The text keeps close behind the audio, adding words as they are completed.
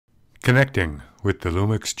Connecting with the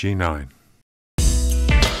Lumix G9.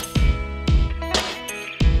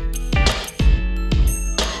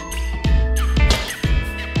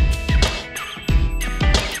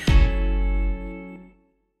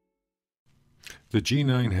 The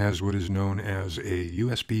G9 has what is known as a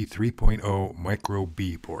USB 3.0 micro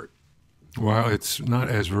B port. While it's not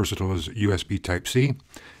as versatile as USB Type-C,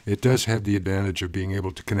 it does have the advantage of being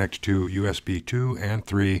able to connect to USB 2 and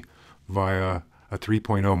 3 via a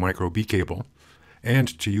 3.0 micro B cable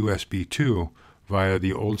and to USB 2 via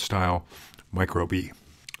the old style micro B.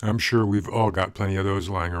 I'm sure we've all got plenty of those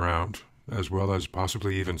lying around, as well as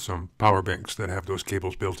possibly even some power banks that have those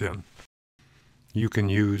cables built in. You can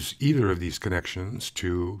use either of these connections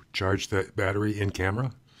to charge the battery in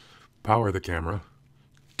camera, power the camera,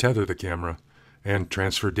 tether the camera, and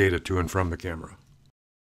transfer data to and from the camera.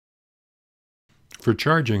 For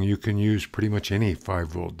charging, you can use pretty much any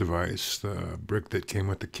 5-volt device, the brick that came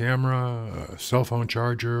with the camera, a cell phone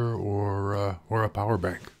charger, or a power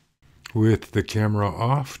bank. With the camera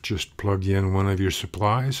off, just plug in one of your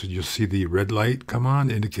supplies and you'll see the red light come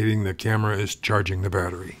on, indicating the camera is charging the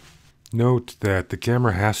battery. Note that the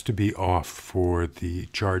camera has to be off for the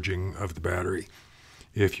charging of the battery.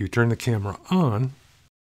 If you turn the camera on,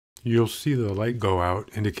 you'll see the light go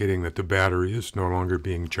out, indicating that the battery is no longer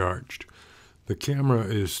being charged. The camera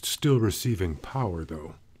is still receiving power,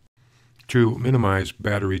 though. To minimize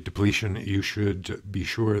battery depletion, you should be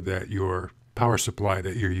sure that your power supply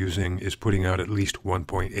that you're using is putting out at least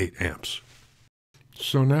 1.8 amps.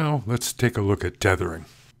 So now let's take a look at tethering.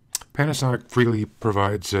 Panasonic freely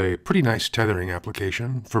provides a pretty nice tethering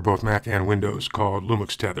application for both Mac and Windows called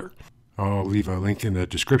Lumix Tether. I'll leave a link in the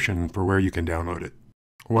description for where you can download it.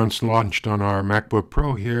 Once launched on our MacBook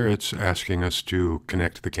Pro here, it's asking us to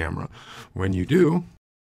connect the camera. When you do,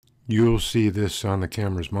 you'll see this on the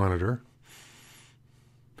camera's monitor.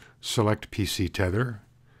 Select PC Tether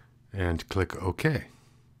and click OK.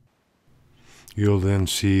 You'll then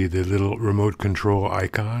see the little remote control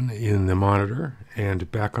icon in the monitor, and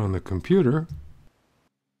back on the computer,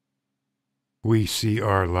 we see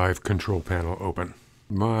our live control panel open.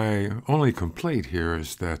 My only complaint here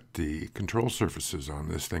is that the control surfaces on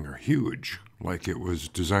this thing are huge, like it was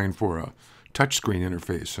designed for a touchscreen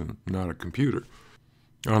interface and not a computer.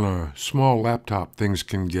 On a small laptop, things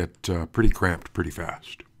can get pretty cramped pretty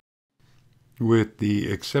fast. With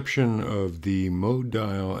the exception of the mode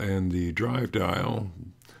dial and the drive dial,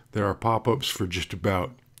 there are pop-ups for just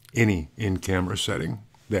about any in-camera setting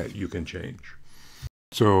that you can change.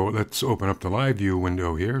 So let's open up the live view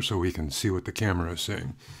window here so we can see what the camera is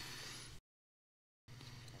saying.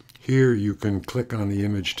 Here you can click on the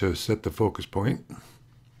image to set the focus point.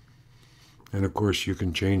 And of course you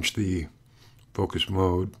can change the focus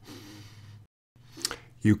mode.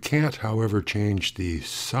 You can't, however, change the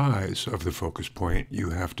size of the focus point. You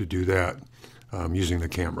have to do that using the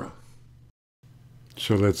camera.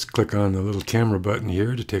 So let's click on the little camera button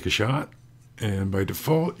here to take a shot. And by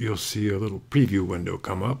default, you'll see a little preview window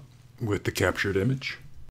come up with the captured image.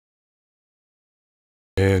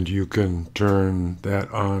 And you can turn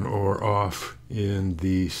that on or off in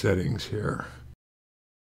the settings here.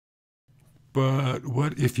 But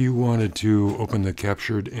what if you wanted to open the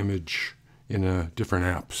captured image in a different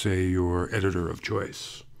app, say your editor of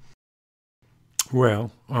choice?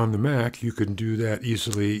 Well, on the Mac, you can do that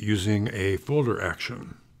easily using a folder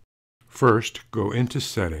action. First, go into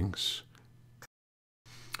Settings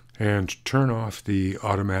and turn off the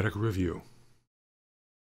automatic review.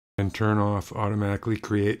 And turn off automatically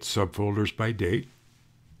create subfolders by date.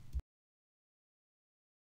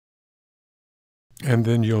 And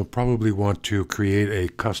then you'll probably want to create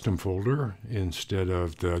a custom folder instead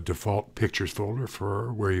of the default pictures folder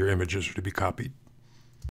for where your images are to be copied.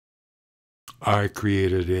 I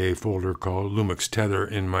created a folder called Lumix Tether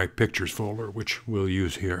in my pictures folder, which we'll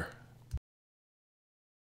use here.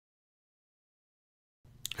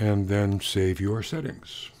 And then save your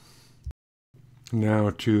settings. Now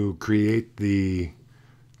to create the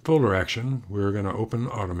folder action, we're going to open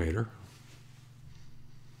Automator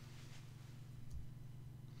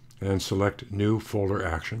and select New Folder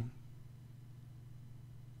Action.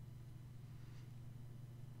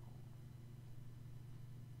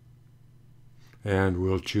 And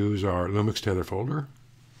we'll choose our Lumix Tether folder.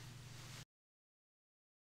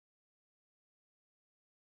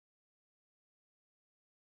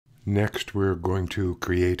 Next, we're going to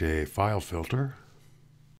create a file filter.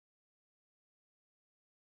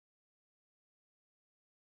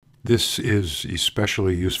 This is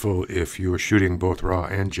especially useful if you're shooting both RAW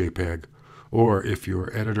and JPEG, or if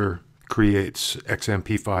your editor creates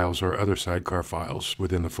XMP files or other sidecar files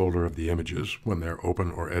within the folder of the images when they're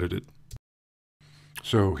open or edited.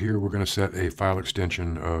 So here we're going to set a file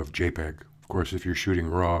extension of JPEG. Of course, if you're shooting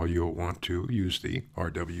RAW, you'll want to use the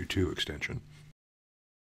RW2 extension.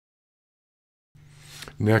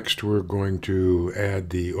 Next, we're going to add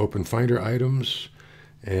the Open Finder items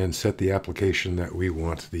and set the application that we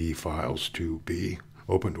want the files to be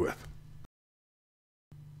opened with.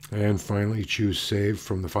 And finally, choose Save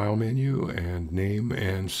from the File menu and name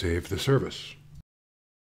and save the service.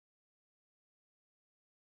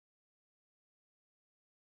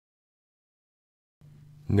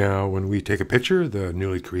 Now, when we take a picture, the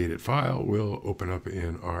newly created file will open up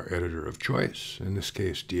in our editor of choice, in this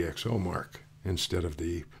case DxOMark, instead of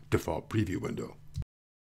the default preview window.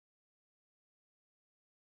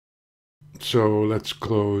 So let's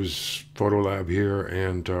close Photolab here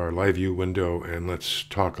and our Live View window, and let's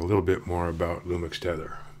talk a little bit more about Lumix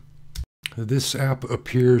Tether. This app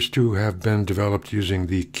appears to have been developed using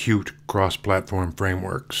the Qt cross-platform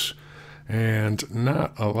frameworks, and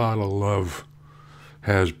not a lot of love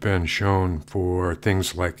has been shown for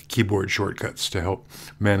things like keyboard shortcuts to help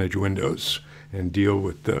manage windows and deal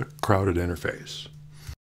with the crowded interface.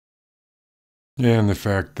 And the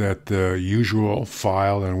fact that the usual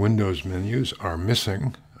File and Windows menus are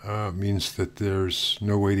missing means that there's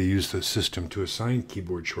no way to use the system to assign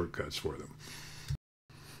keyboard shortcuts for them.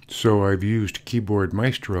 So I've used Keyboard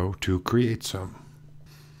Maestro to create some.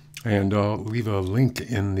 And I'll leave a link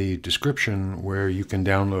in the description where you can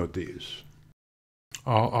download these.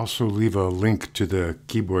 I'll also leave a link to the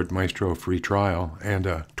Keyboard Maestro free trial and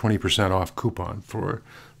a 20% off coupon for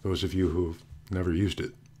those of you who've never used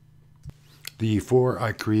it. The four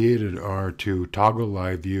I created are to toggle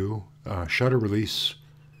live view, shutter release,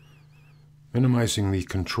 minimizing the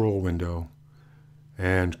control window,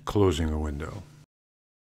 and closing a window.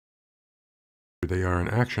 They are in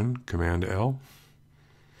action. Command L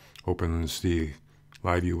opens the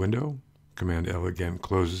live view window. Command L again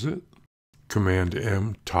closes it. Command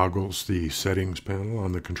M toggles the settings panel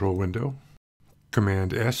on the control window.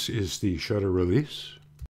 Command S is the shutter release.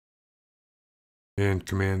 And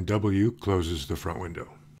Command W closes the front window.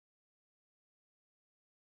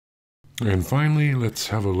 And finally, let's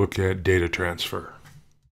have a look at data transfer.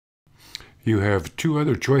 You have two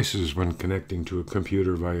other choices when connecting to a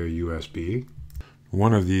computer via USB.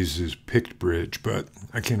 One of these is Picked Bridge, but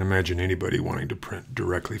I can't imagine anybody wanting to print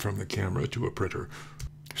directly from the camera to a printer.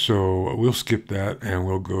 So we'll skip that and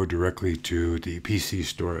we'll go directly to the PC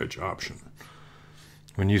storage option.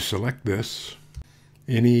 When you select this,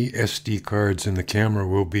 any SD cards in the camera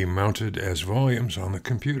will be mounted as volumes on the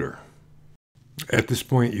computer. At this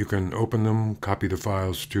point, you can open them, copy the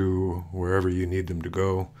files to wherever you need them to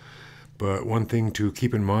go. But one thing to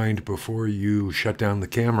keep in mind before you shut down the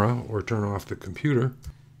camera or turn off the computer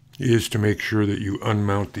is to make sure that you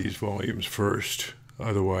unmount these volumes first.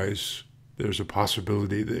 Otherwise, there's a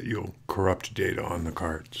possibility that you'll corrupt data on the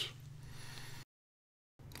cards.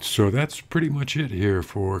 So that's pretty much it here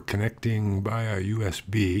for connecting via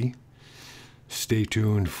USB. Stay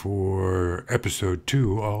tuned for episode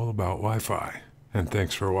 2 all about Wi-Fi, and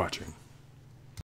thanks for watching.